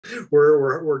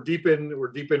we're deep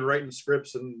in writing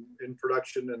scripts and in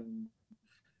production, and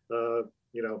I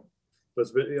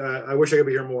wish I could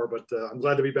be here more, but I'm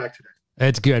glad to be back today.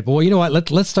 It's good. Well, you know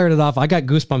what? Let's start it off. I got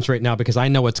goosebumps right now because I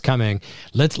know what's coming.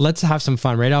 Let's have some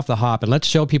fun right off the hop, and let's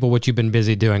show people what you've been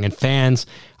busy doing. And fans,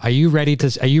 are you ready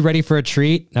for a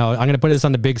treat? No, I'm going to put this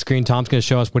on the big screen. Tom's going to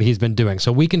show us what he's been doing,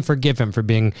 so we can forgive him for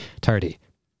being tardy.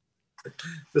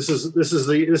 This is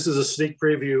a sneak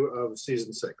preview of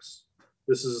season 6.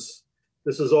 This is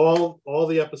all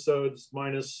the episodes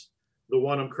minus the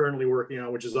one I'm currently working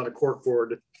on, which is on a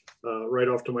corkboard right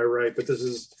off to my right. But this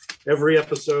is every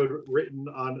episode written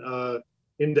on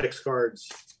index cards.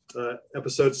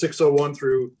 Episode 601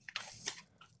 through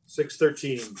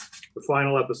 613, the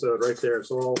final episode right there.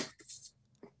 So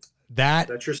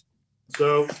that's your.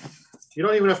 So you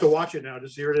don't even have to watch it now.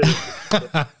 Just here it is.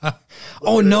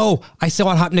 Oh no! I saw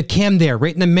what happened to Kim there,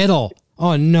 right in the middle.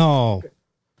 Oh no.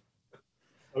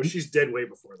 Oh, she's dead way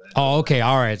before that. Oh, okay.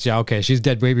 All right. Yeah, okay. She's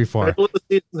dead way before.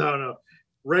 No.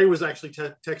 Ray was actually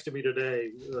texting me today,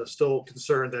 still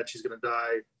concerned that she's going to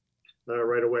die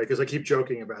right away, because I keep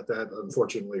joking about that,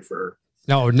 unfortunately, for her.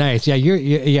 Oh, nice. Yeah,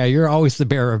 you're always the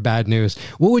bearer of bad news.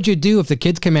 What would you do if the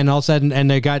kids come in all of a sudden and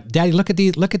they got, Daddy, look at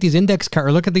these index cards,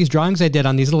 or look at these drawings I did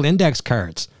on these little index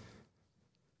cards?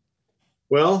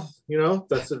 Well,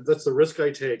 that's the risk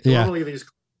I take. Yeah. Normally these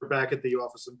are back at the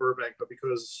office in Burbank, but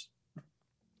because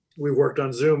we worked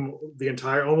on Zoom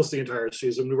almost the entire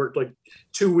season, we worked like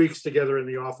 2 weeks together in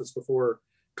the office before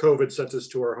COVID sent us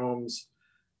to our homes.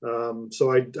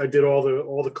 So I did all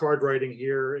the card writing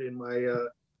here in my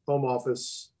home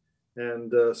office,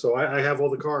 and so I have all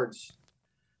the cards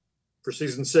for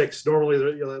season 6. Normally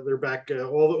they're back.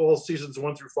 All seasons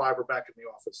 1 through 5 are back in the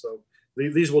office, so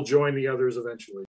these will join the others eventually.